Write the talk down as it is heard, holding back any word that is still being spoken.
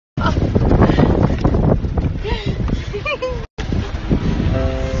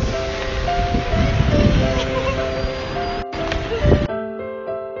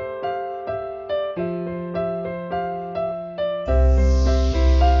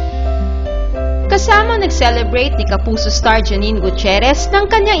Kasamang nag-celebrate ni Kapuso star Janine Gutierrez ng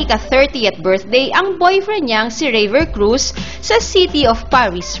kanyang ika-30th birthday ang boyfriend niyang si Rayver Cruz sa city of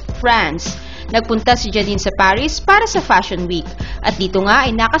Paris, France. Nagpunta si Janine sa Paris para sa Fashion Week at dito nga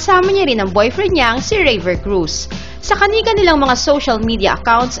ay nakasama niya rin ang boyfriend niyang si Rayver Cruz. Sa kanilang mga social media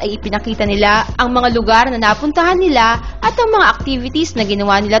accounts ay ipinakita nila ang mga lugar na napuntahan nila at ang mga activities na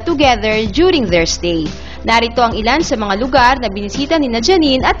ginawa nila together during their stay. Narito ang ilan sa mga lugar na binisita ni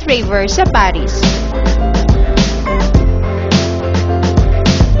Janine at Rayver sa Paris.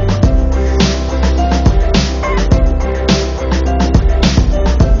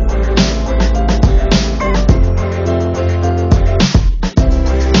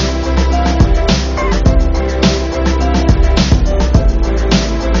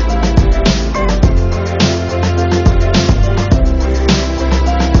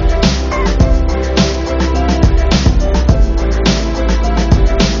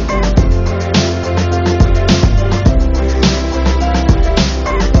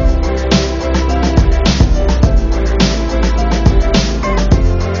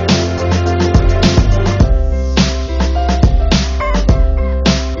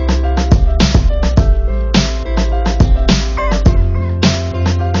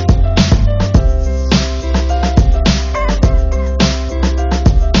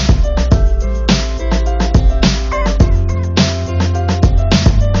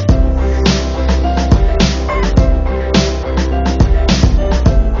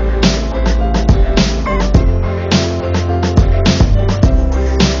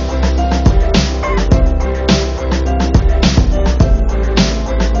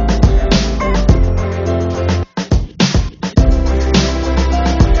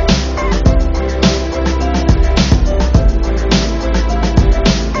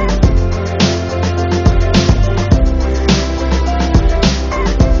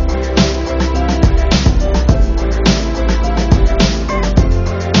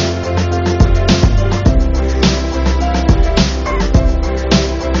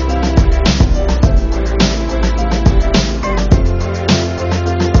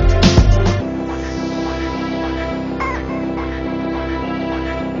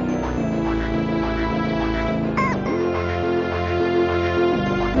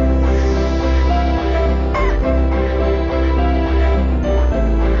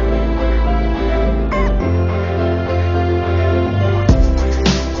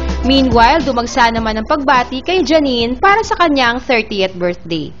 Meanwhile, dumagsa naman ang pagbati kay Janine para sa kanyang 30th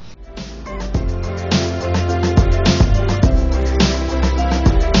birthday.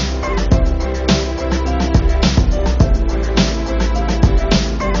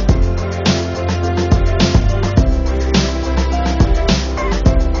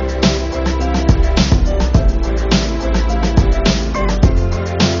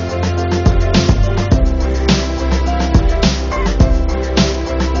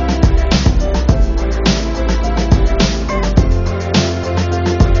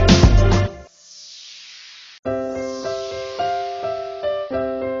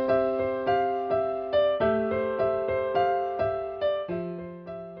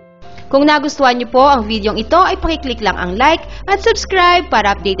 Kung nagustuhan niyo po ang videong ito ay pakiclick lang ang like at subscribe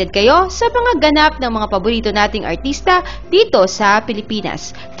para updated kayo sa mga ganap ng mga paborito nating artista dito sa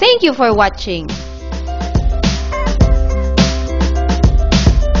Pilipinas. Thank you for watching!